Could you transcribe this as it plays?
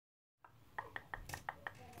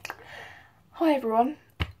Hi everyone,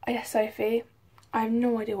 yes Sophie. I have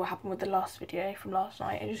no idea what happened with the last video from last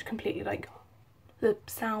night. It just completely, like, the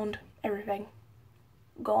sound, everything,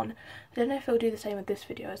 gone. I don't know if I'll do the same with this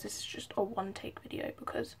video, as this is just a one take video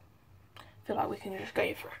because I feel like we can just go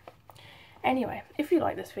through it. Anyway, if you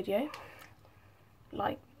like this video,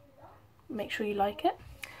 make sure you like it.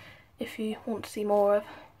 If you want to see more of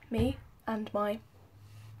me and my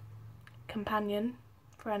companion,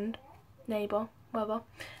 friend, neighbour, whatever,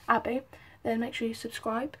 Abby, then make sure you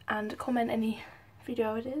subscribe and comment any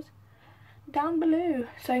video it is down below.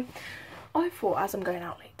 So I thought, as I'm going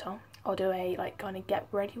out later, I'll do a kind of get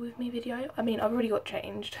ready with me video. I mean, I've already got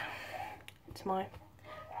changed. It's my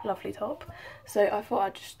lovely top. So I thought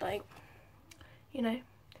I'd just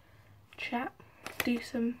chat, do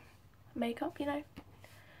some makeup,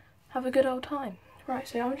 have a good old time. Right,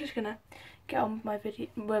 so I'm just gonna get on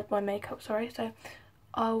with my makeup, sorry. So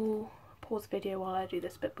I'll pause the video while I do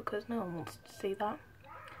this bit because no one wants to see that.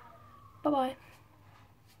 Bye bye.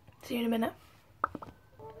 See you in a minute.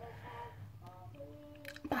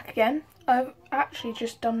 Back again. I've actually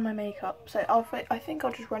just done my makeup, so I think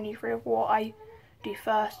I'll just run you through what I do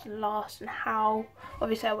first and last and how.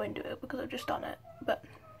 Obviously I won't do it because I've just done it, but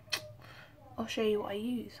I'll show you what I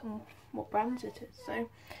use and what brands it is. So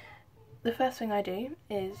the first thing I do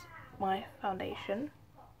is my foundation,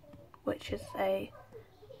 which is a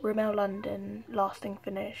Rimmel London lasting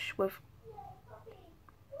finish with,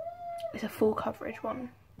 it's a full coverage one.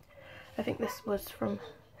 I think this was from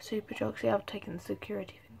Superdrug. See, I've taken the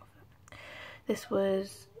security thing off it. This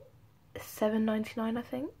was £7.99 I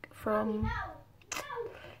think from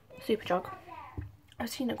Superdrug. I've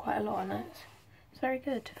seen it quite a lot on it. It's very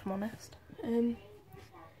good if I'm honest. Then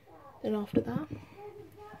after that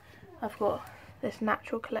I've got this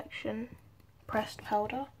Natural Collection pressed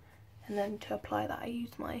powder, and then to apply that I use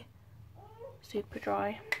my super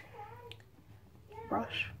dry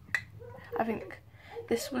brush. I think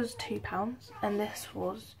this was £2 and this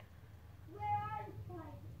was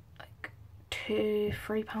like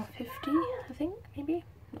 £3.50 I think, maybe,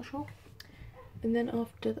 not sure. And then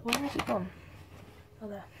after that, where has it gone? Oh,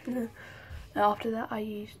 there. After that I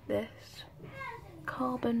used this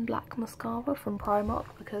Carbon Black mascara from Primark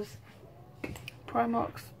because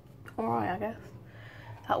Primark's alright, I guess.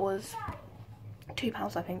 That was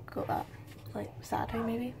 £2 I think, got that like Saturday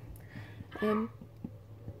maybe.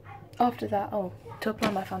 After that, to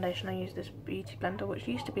apply my foundation I used this beauty blender, which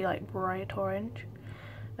used to be like bright orange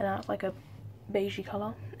and now it's like a beigey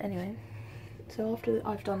colour. Anyway, so after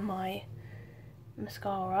I've done my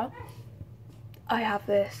mascara, I have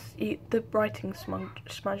this, the writing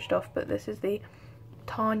smudged off, but this is the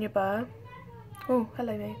Tanya Burr, oh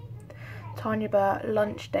hello me, Tanya Burr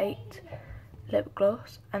Lunch Date lip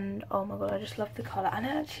gloss, and oh my god, I just love the colour. And it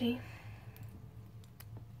actually,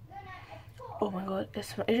 oh my god,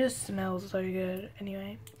 it just smells so good.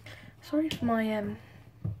 Anyway, sorry for my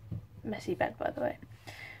messy bed, by the way.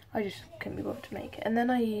 I just couldn't be bothered to make it. And then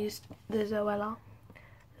I used the Zoella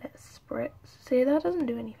Let's Spritz. See, that doesn't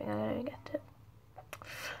do anything, I don't get it.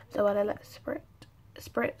 Zoella Let's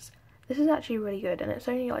Spritz. This is actually really good, and it's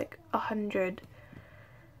only like 100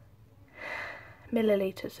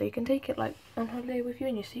 millilitres, so you can take it like on holiday with you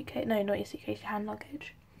in your suitcase. No, not your suitcase, your hand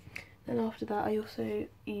luggage. Then after that I also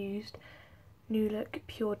used New Look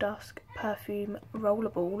Pure Dusk Perfume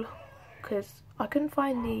Rollerball because I couldn't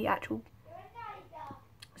find the actual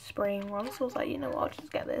spraying one, so I was like, you know what, I'll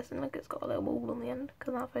just get this. And look, it's got a little ball on the end.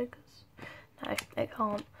 Can that focus? No, it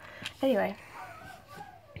can't. Anyway,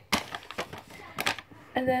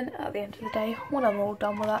 and then at the end of the day, when I'm all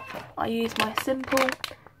done with that, I use my simple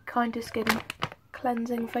Kind to Skin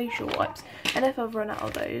cleansing facial wipes, and if I've run out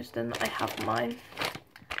of those then I have my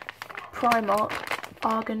Primark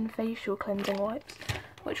Argan facial cleansing wipes,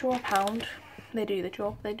 which are £1. They do the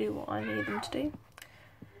job, they do what I need them to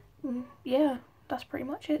do. Yeah, that's pretty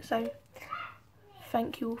much it. So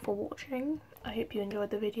thank you all for watching. I hope you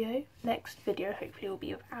enjoyed the video. Next video hopefully will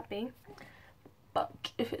be with Abby,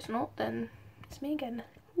 but if it's not then it's me again.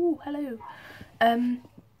 Ooh, hello.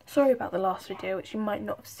 Sorry about the last video, which you might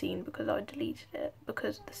not have seen because I deleted it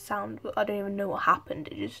because the sound, I don't even know what happened,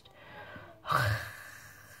 it just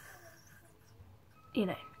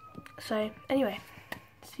So anyway,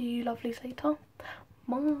 see you lovelies later.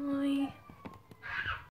 Bye.